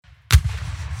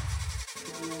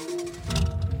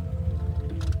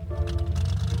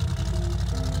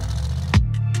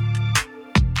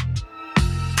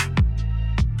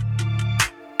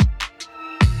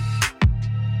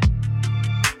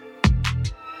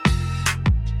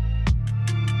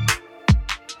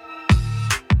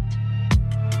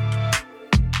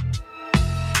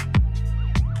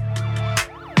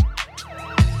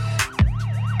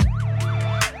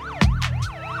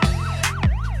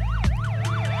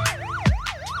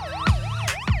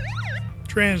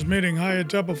Transmitting high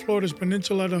atop of Florida's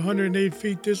peninsula at 108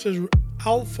 feet, this is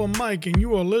Alpha Mike, and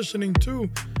you are listening to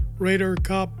Raider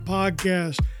Cop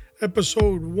Podcast,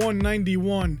 episode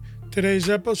 191. Today's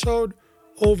episode,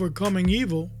 Overcoming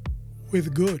Evil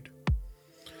with Good.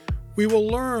 We will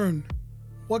learn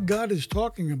what God is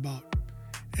talking about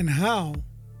and how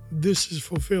this is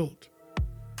fulfilled.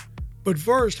 But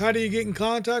first, how do you get in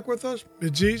contact with us?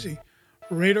 It's easy.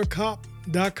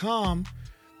 RaiderCop.com.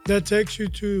 That takes you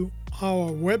to our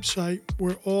website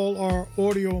where all our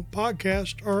audio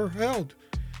podcasts are held.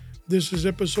 This is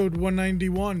episode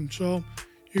 191, so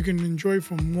you can enjoy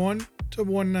from 1 to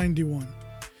 191.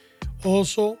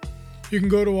 Also, you can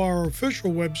go to our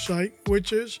official website,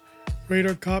 which is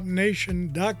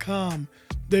RaiderCopNation.com.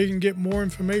 There you can get more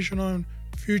information on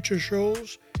future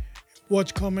shows,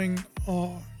 what's coming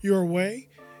your way,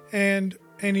 and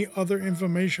any other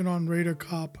information on Raider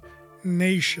Cop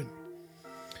Nation.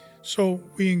 So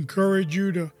we encourage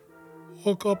you to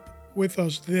hook up with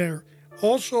us there.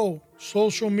 Also,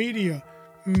 social media,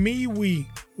 MeWe,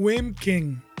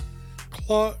 WimKing,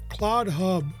 Cloud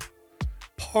Hub,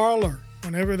 Parler,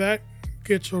 whenever that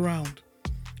gets around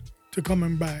to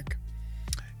coming back.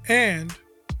 And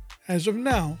as of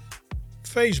now,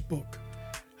 Facebook.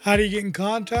 How do you get in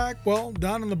contact? Well,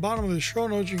 down in the bottom of the show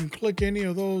notes, you can click any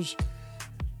of those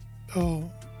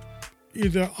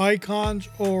either icons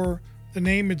or the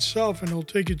name itself, and it'll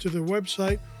take you to the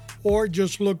website, or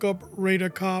just look up Raider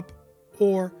Cop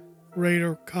or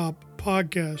Raider Cop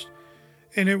Podcast,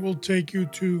 and it will take you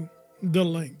to the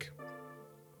link.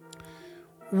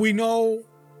 We know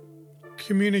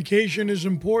communication is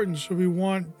important, so we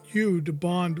want you to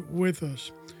bond with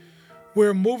us.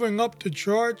 We're moving up the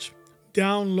charts,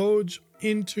 downloads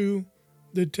into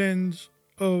the tens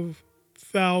of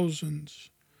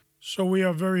thousands. So we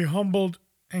are very humbled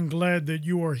and glad that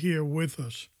you are here with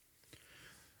us.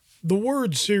 The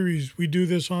Word series, we do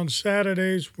this on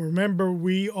Saturdays. Remember,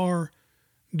 we are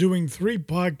doing 3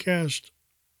 podcasts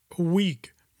a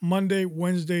week, Monday,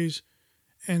 Wednesdays,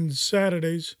 and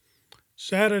Saturdays.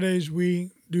 Saturdays,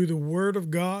 we do the Word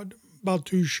of God, about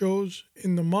 2 shows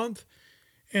in the month,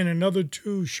 and another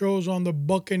 2 shows on the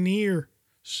Buccaneer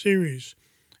series.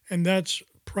 And that's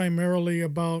primarily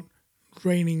about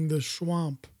draining the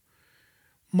swamp.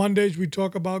 Mondays, we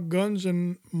talk about guns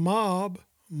and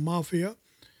mafia.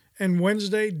 And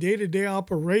Wednesday, day-to-day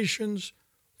operations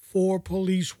for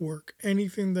police work.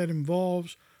 Anything that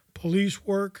involves police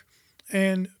work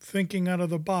and thinking out of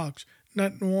the box.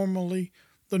 Not normally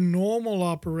the normal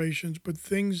operations, but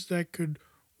things that could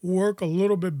work a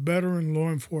little bit better in law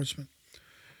enforcement.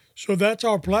 So that's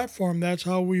our platform. That's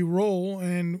how we roll.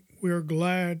 And we're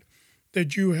glad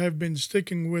that you have been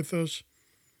sticking with us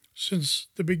since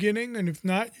the beginning, and if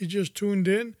not, you just tuned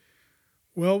in,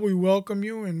 well, we welcome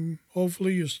you, and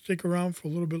hopefully you stick around for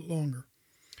a little bit longer.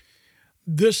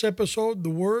 This episode, the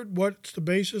Word, what's the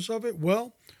basis of it?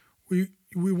 Well, we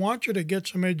want you to get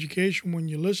some education when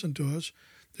you listen to us.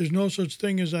 There's no such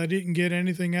thing as I didn't get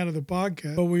anything out of the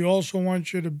podcast, but we also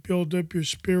want you to build up your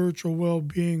spiritual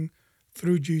well-being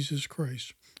through Jesus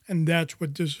Christ, and that's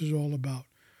what this is all about.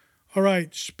 All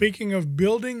right, speaking of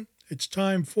building, it's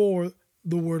time for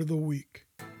the Word of the Week.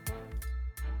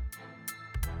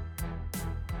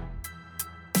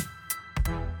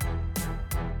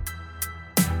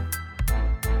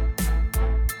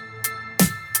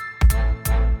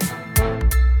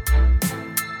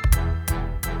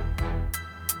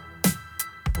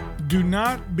 Do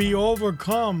not be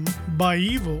overcome by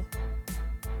evil,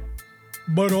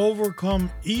 but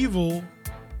overcome evil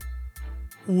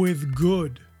with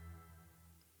good.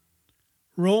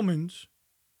 Romans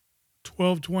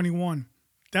 12:21.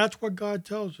 That's what God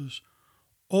tells us.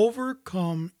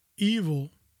 Overcome evil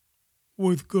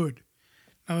with good.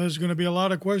 Now, there's going to be a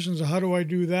lot of questions. How do I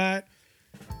do that?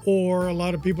 Or a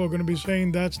lot of people are going to be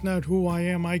saying, that's not who I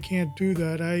am. I can't do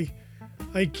that.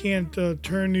 I can't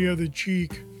turn the other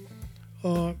cheek.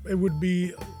 I would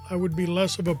be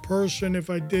less of a person if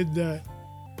I did that.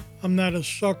 I'm not a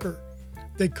sucker.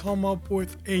 They come up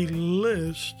with a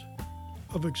list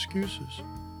of excuses.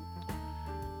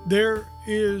 There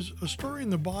is a story in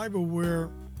the Bible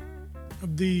where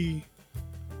the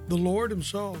Lord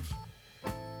himself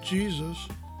Jesus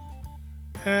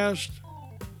asked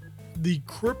the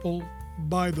cripple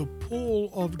by the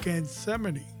pool of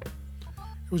Gethsemane.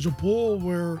 It was a pool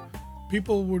where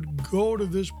people would go to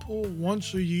this pool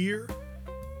once a year.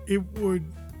 It would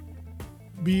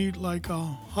be like a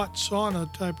hot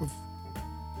sauna type of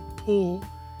pool,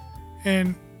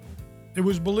 and it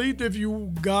was believed if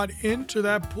you got into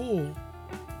that pool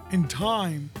in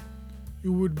time,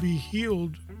 you would be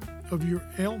healed of your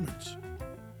ailments.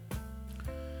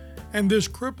 And this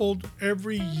crippled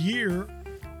every year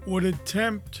would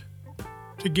attempt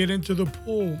to get into the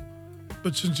pool,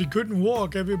 but since he couldn't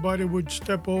walk, everybody would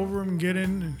step over him and get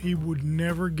in, and he would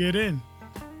never get in.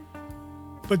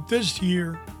 But this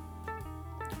year,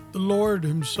 the Lord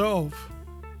himself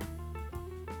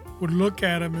would look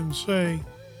at him and say,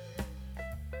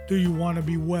 "Do you want to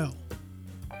be well?"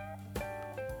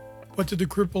 What did the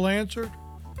cripple answer?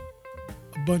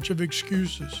 A bunch of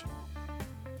excuses.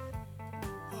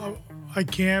 I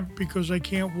can't because I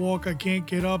can't walk, I can't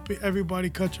get up, everybody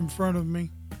cuts in front of me.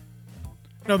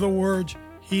 In other words,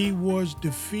 he was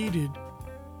defeated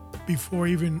before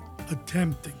even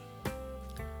attempting.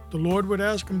 The Lord would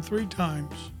ask him 3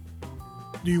 times,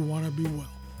 "Do you want to be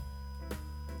well?"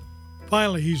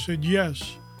 Finally, he said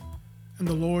yes. And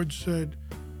the Lord said,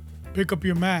 "Pick up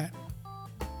your mat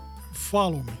and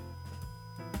follow me."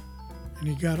 And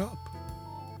he got up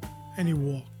and he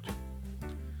walked.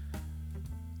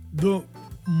 The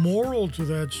moral to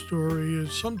that story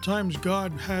is sometimes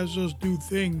God has us do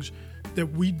things that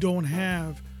we don't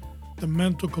have the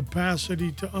mental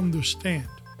capacity to understand.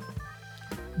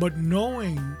 But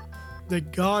knowing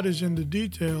that God is in the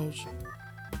details,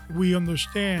 we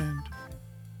understand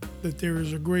that there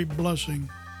is a great blessing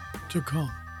to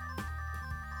come.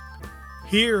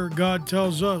 Here, God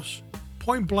tells us,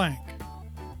 point blank,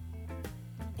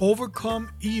 overcome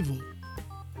evil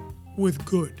with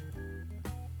good.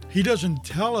 He doesn't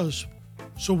tell us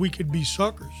so we could be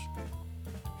suckers.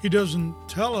 He doesn't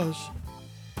tell us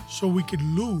so we could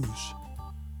lose.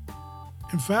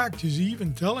 In fact, he's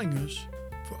even telling us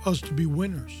for us to be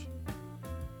winners.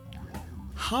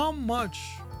 How much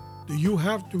do you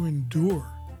have to endure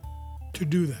to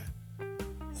do that?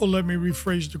 Or let me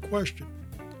rephrase the question.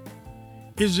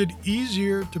 Is it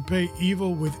easier to pay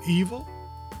evil with evil?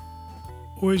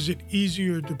 Or is it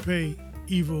easier to pay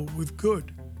evil with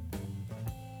good?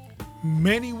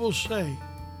 Many will say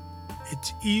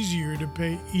it's easier to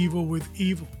pay evil with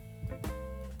evil.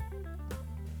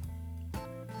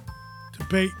 To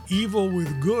pay evil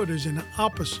with good is an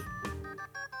opposite,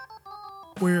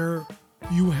 where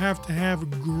you have to have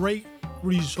great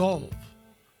resolve,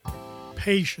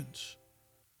 patience,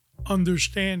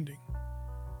 understanding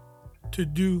to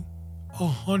do a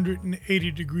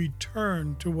 180-degree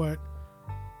turn to what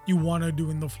you want to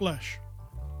do in the flesh.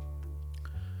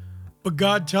 But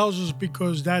God tells us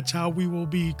because that's how we will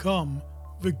become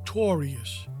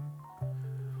victorious.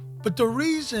 But the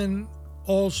reason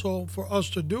also for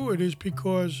us to do it is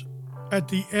because at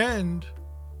the end,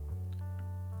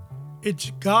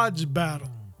 it's God's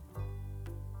battle,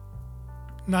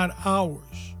 not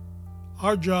ours.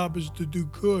 Our job is to do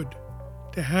good,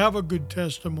 to have a good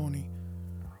testimony,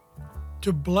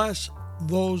 to bless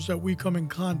those that we come in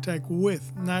contact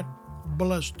with, not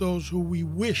bless those who we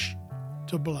wish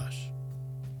to bless.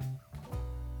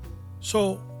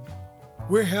 So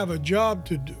we have a job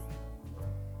to do,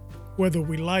 whether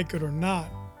we like it or not.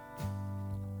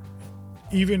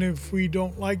 Even if we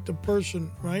don't like the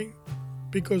person, right?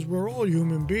 Because we're all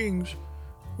human beings,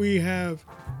 we have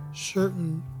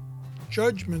certain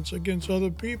judgments against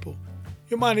other people.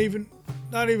 You might even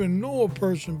not even know a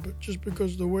person, but just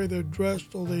because of the way they're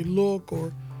dressed or they look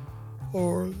or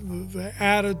the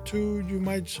attitude, you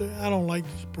might say, "I don't like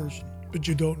this person," but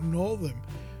you don't know them.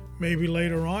 Maybe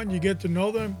later on you get to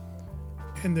know them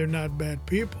and they're not bad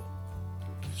people.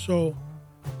 So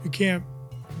you can't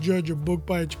judge a book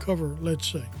by its cover, let's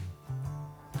say.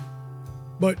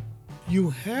 But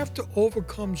you have to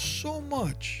overcome so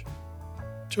much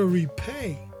to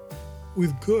repay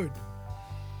with good.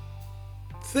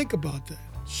 Think about that.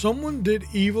 Someone did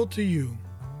evil to you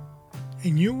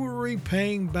and you were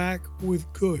repaying back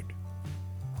with good.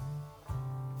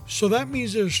 So that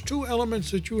means there's 2 elements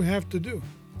that you have to do.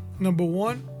 Number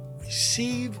 1,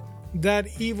 receive that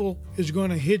evil is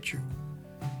going to hit you.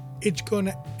 It's going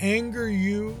to anger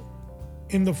you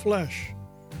in the flesh.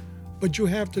 But you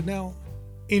have to now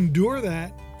endure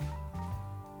that,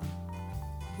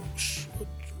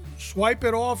 swipe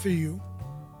it off of you,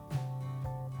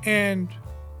 and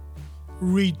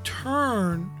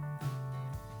return,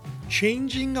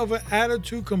 changing of an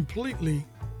attitude completely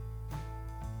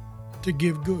to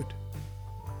give good.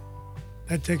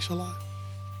 That takes a lot.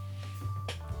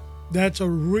 That's a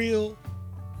real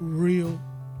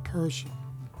person.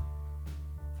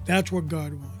 That's what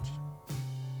God wants.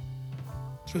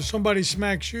 So if somebody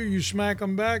smacks you, you smack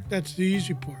them back. That's the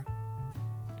easy part.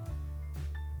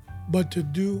 But to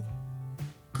do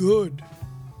good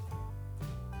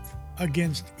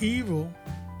against evil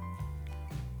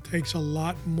takes a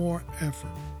lot more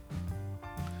effort.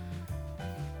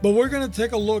 But we're going to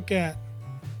take a look at,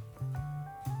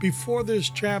 before this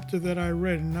chapter that I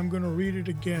read, and I'm going to read it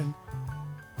again,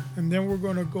 and then we're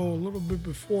going to go a little bit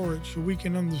before it so we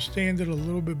can understand it a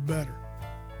little bit better.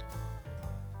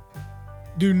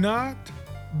 Do not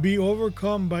be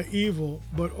overcome by evil,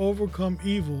 but overcome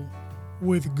evil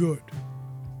with good.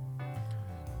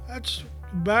 That's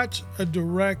a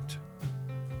direct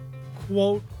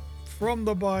quote from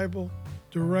the Bible,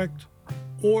 direct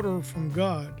order from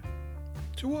God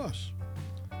to us.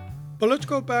 But let's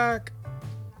go back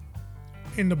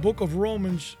in the book of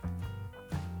Romans,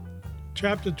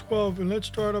 chapter 12, and let's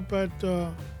start up at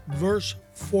verse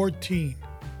 14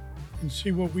 and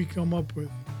see what we come up with.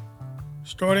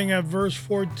 Starting at verse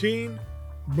 14,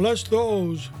 bless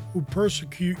those who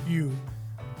persecute you.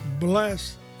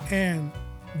 Bless and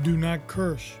do not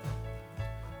curse.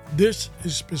 This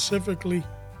is specifically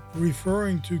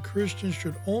referring to Christians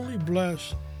should only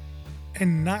bless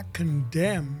and not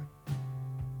condemn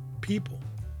people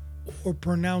or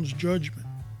pronounce judgment.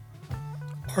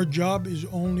 Our job is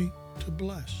only to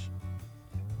bless.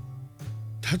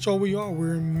 That's all we are.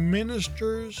 We're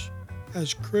ministers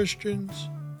as Christians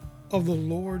of the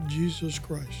Lord Jesus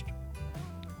Christ.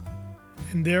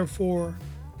 And therefore,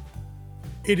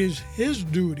 it is His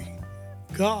duty,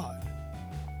 God,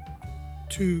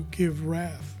 to give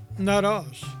wrath, not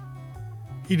us.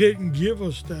 He didn't give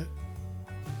us that,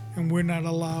 and we're not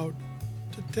allowed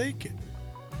to take it.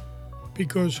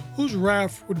 Because whose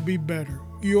wrath would be better,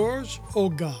 yours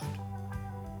or God?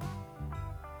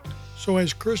 So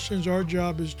as Christians, our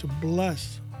job is to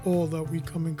bless all that we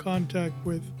come in contact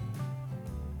with,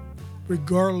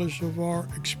 regardless of our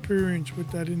experience with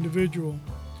that individual.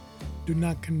 Do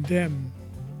not condemn.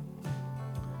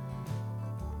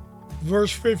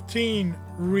 Verse 15,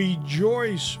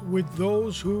 rejoice with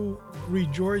those who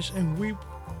rejoice and weep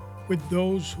with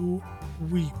those who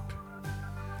weep.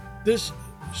 This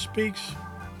speaks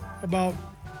about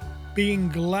being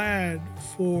glad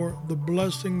for the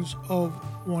blessings of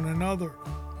one another.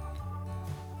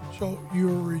 So you're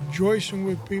rejoicing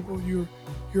with people,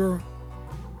 you're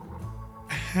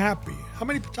happy. How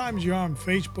many times you're on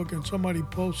Facebook and somebody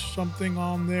posts something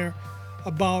on there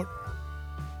about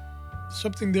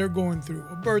something they're going through,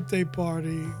 a birthday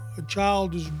party, a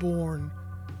child is born,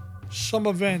 some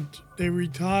event, they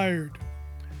retired,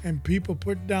 and people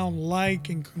put down like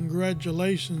and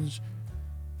congratulations,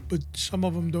 but some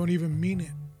of them don't even mean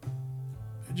it.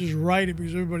 They just write it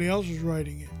because everybody else is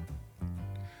writing it.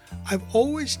 I've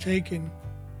always taken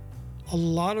a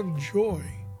lot of joy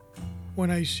when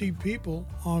I see people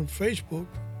on Facebook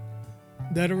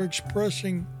that are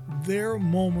expressing their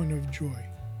moment of joy.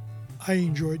 I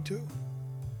enjoy too,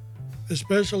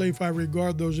 especially if I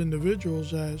regard those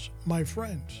individuals as my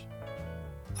friends.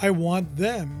 I want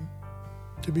them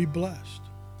to be blessed.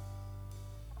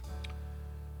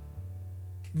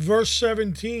 Verse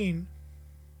 17.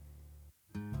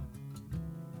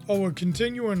 Oh, we're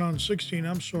continuing on 16.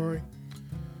 I'm sorry.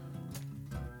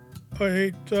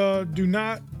 Do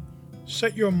not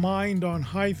set your mind on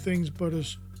high things, but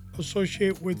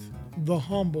associate with the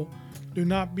humble. Do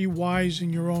not be wise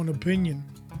in your own opinion.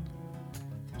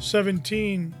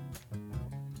 17.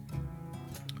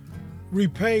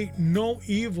 Repay no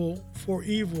evil for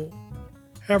evil.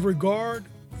 Have regard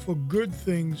for good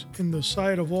things in the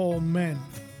sight of all men.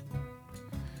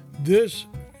 This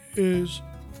is,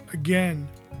 again,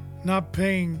 not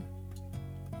paying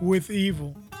with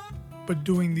evil, but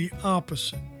doing the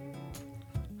opposite.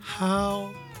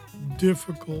 How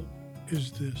difficult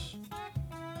is this?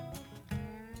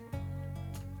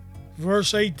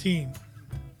 Verse 18.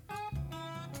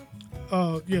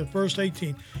 Verse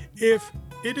 18. If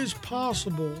it is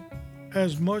possible,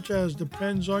 as much as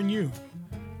depends on you,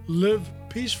 live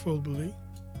peacefully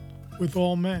with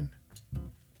all men.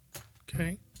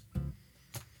 Okay?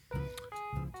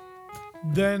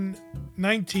 Then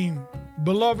 19.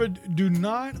 Beloved, do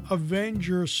not avenge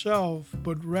yourself,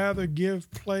 but rather give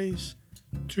place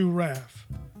to wrath.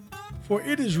 For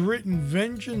it is written,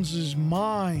 vengeance is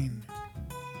mine,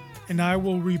 and I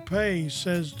will repay,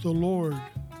 says the Lord.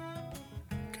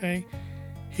 Okay?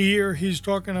 Here he's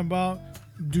talking about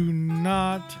do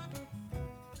not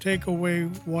take away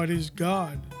what is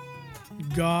God.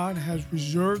 God has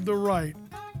reserved the right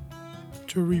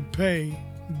to repay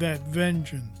that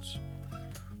vengeance.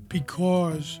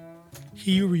 because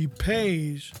he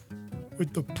repays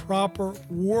with the proper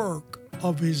work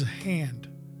of his hand.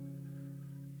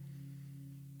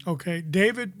 Okay,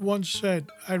 David once said,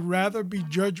 I'd rather be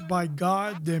judged by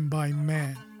God than by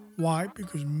man. Why?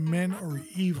 Because men are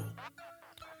evil.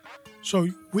 So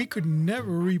we could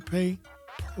never repay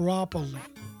properly.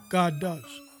 God does.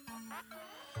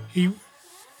 He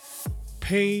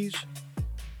pays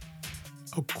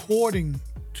according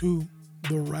to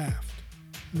the raft,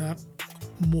 not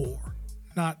more,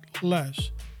 not less,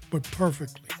 but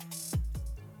perfectly.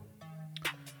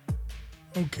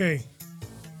 Okay.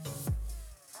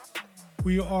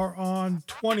 We are on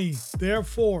 20.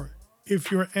 Therefore,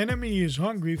 if your enemy is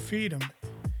hungry, feed him.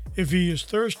 If he is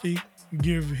thirsty,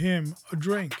 give him a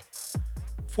drink.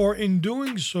 For in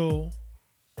doing so,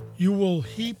 you will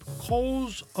heap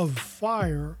coals of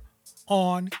fire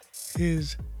on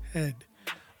his head.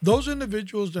 Those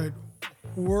individuals that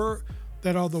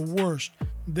are the worst,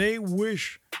 they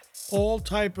wish all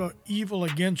type of evil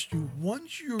against you.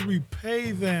 Once you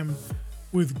repay them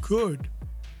with good,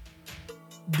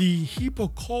 the heap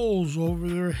of coals over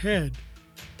their head,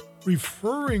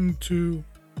 referring to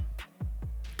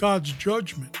God's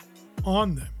judgment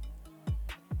on them.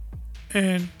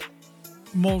 And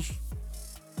most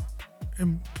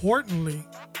importantly,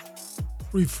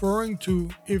 referring to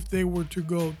if they were to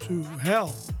go to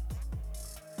hell,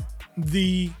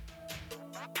 the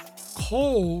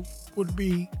coal would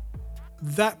be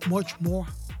that much more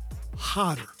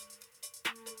hotter.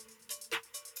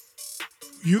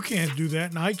 You can't do that,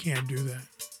 and I can't do that.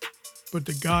 But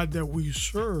the God that we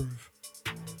serve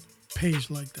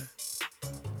pays like that.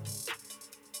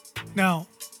 Now,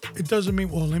 it doesn't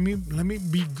mean, well, let me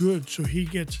be good so he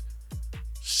gets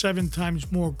 7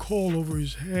 times more coal over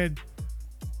his head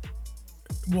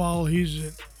while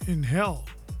he's in hell.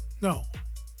 No.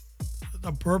 There's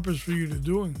a purpose for you to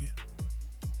doing it.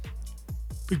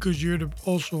 Because you're to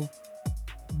also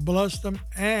bless them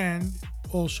and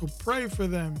also pray for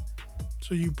them.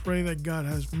 So you pray that God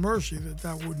has mercy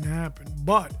that wouldn't happen.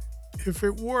 But if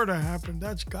it were to happen,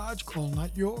 that's God's call,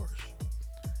 not yours.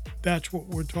 That's what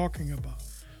we're talking about.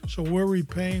 So we're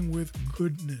repaying with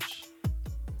goodness.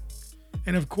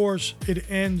 And of course, it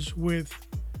ends with,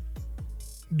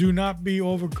 do not be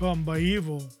overcome by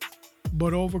evil,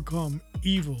 but overcome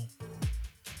evil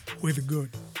with good.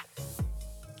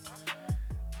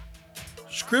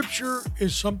 Scripture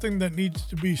is something that needs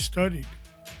to be studied.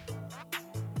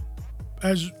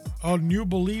 As a new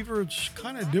believer, it's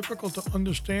kind of difficult to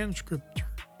understand Scripture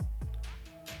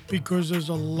because there's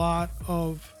a lot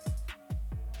of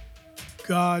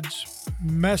God's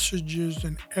messages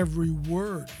in every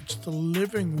word. It's the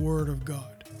living Word of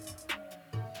God.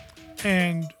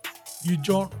 And you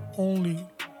don't only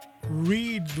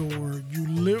read the Word, you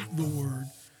live the Word.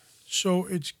 So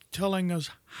it's telling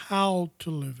us how to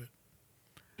live it,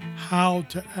 how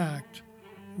to act,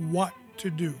 what to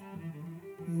do,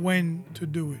 when to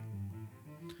do it.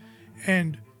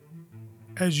 And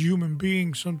as human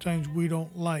beings, sometimes we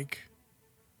don't like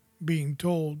being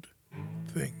told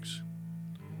things.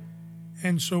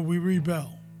 And so we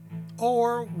rebel.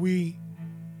 Or we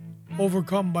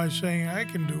overcome by saying, I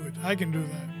can do it, I can do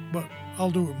that, but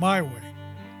I'll do it my way.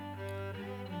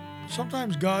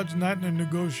 Sometimes God's not in a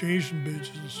negotiation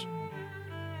business.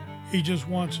 He just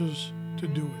wants us to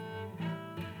do it.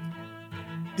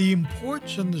 The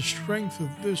importance and the strength of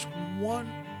this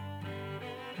one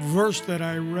verse that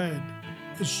I read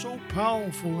is so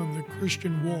powerful in the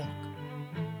Christian walk.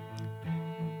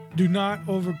 Do not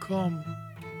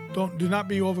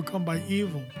be overcome by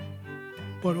evil,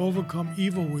 but overcome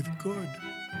evil with good.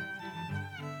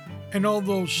 And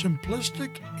although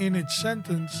simplistic in its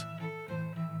sentence,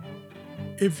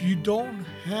 if you don't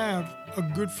have a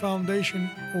good foundation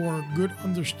or a good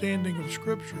understanding of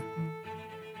Scripture,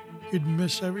 you'd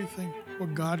miss everything,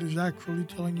 what God is actually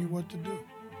telling you what to do.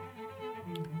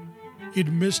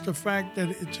 You'd miss the fact that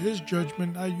it's His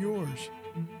judgment, not yours.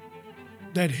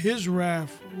 That His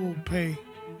wrath will pay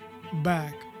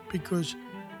back because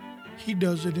He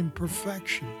does it in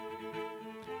perfection.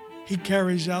 He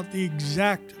carries out the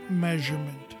exact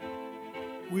measurement.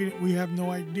 We have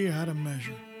no idea how to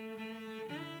measure.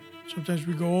 Sometimes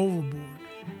we go overboard.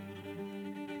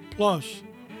 Plus,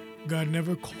 God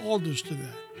never called us to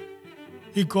that.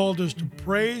 He called us to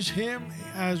praise Him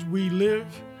as we live.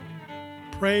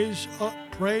 Praise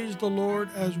the Lord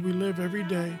as we live every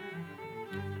day.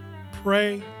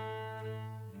 Pray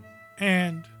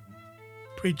and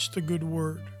preach the good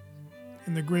word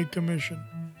in the Great Commission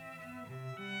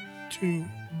to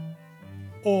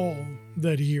all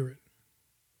that hear it.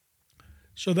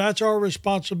 So that's our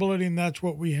responsibility, and that's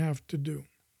what we have to do.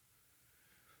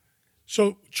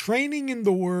 So training in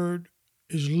the Word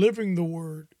is living the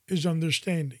Word, is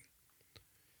understanding.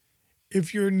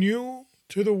 If you're new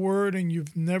to the Word and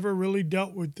you've never really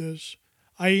dealt with this,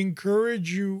 I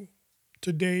encourage you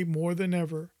today more than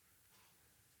ever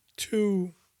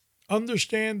to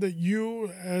understand that you,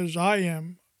 as I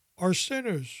am, are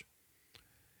sinners.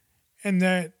 And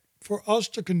that for us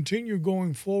to continue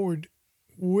going forward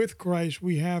with Christ,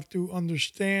 we have to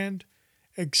understand,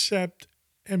 accept,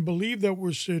 and believe that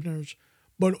we're sinners,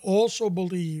 but also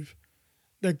believe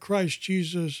that Christ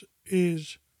Jesus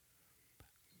is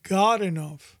God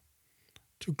enough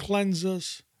to cleanse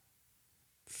us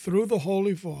through the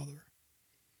Holy Father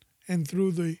and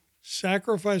through the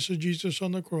sacrifice of Jesus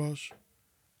on the cross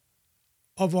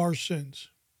of our sins.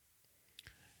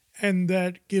 And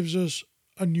that gives us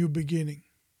a new beginning.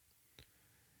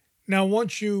 Now,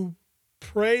 once you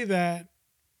pray that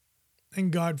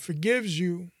and God forgives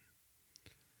you,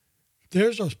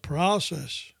 there's a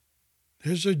process.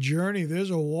 There's a journey. There's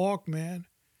a walk, man.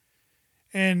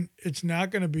 And it's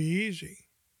not going to be easy.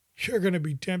 You're going to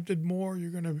be tempted more.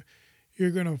 You're going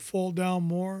to fall down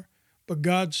more. But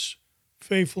God's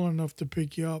faithful enough to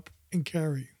pick you up and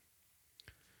carry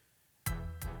you.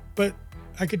 But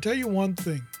I can tell you one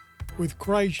thing. With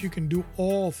Christ, you can do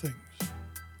all things.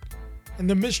 And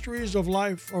the mysteries of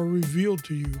life are revealed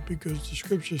to you because the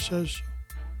scripture says so.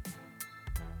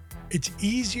 It's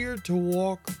easier to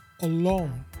walk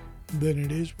alone than it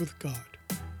is with God.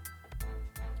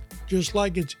 Just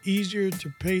like it's easier to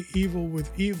pay evil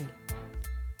with evil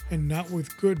and not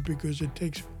with good because it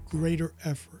takes greater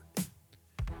effort.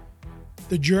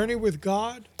 The journey with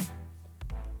God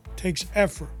takes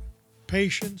effort,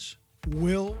 patience,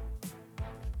 will,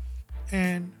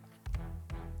 and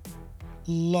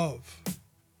love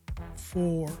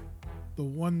for the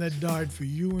one that died for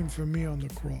you and for me on the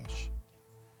cross.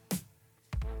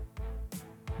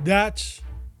 That's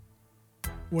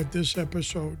what this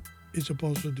episode is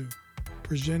supposed to do.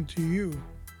 Present to you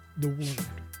the Word.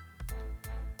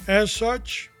 As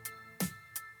such,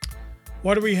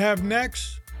 what do we have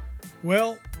next?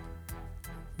 Well,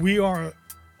 we are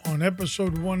on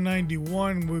episode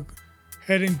 191. We're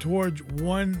heading towards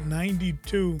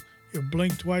 192. You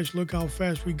blink twice, look how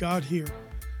fast we got here.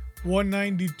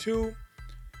 192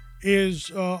 is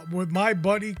with my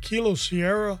buddy Kilo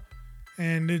Sierra,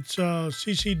 and it's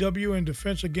CCW and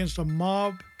Defense Against the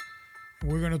Mob.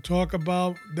 We're going to talk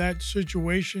about that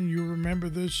situation. You remember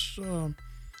this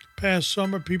past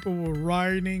summer, people were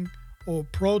rioting or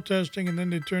protesting, and then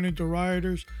they turned into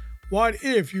rioters. What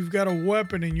if you've got a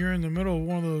weapon and you're in the middle of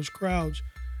one of those crowds,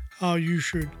 how you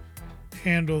should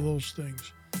handle those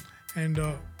things. And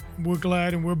we're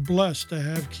glad and we're blessed to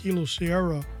have Kilo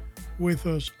Sierra with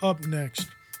us up next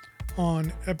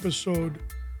on episode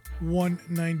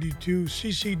 192,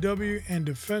 CCW and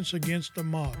Defense Against the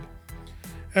Mob.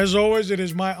 As always, it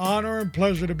is my honor and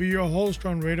pleasure to be your host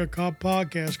on Raider Cop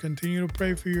Podcast. Continue to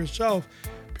pray for yourself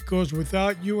because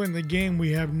without you in the game,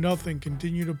 we have nothing.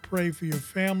 Continue to pray for your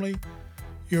family,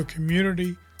 your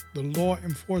community, the law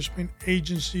enforcement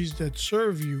agencies that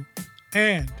serve you,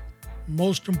 and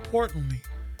most importantly,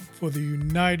 for the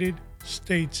United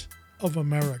States of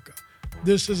America.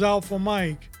 This is Alpha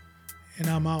Mike, and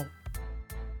I'm out.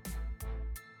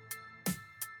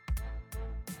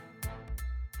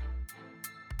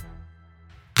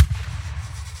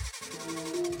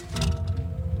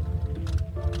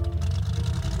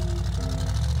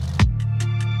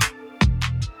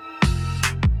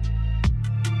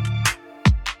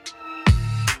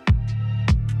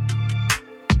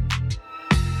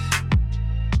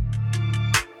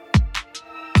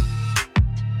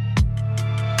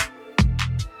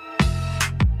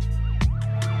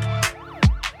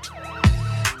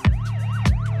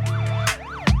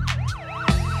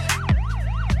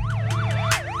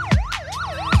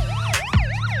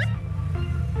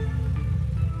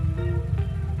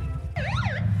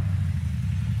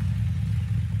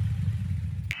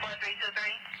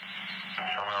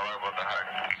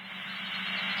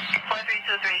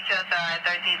 Just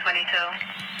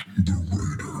 1322.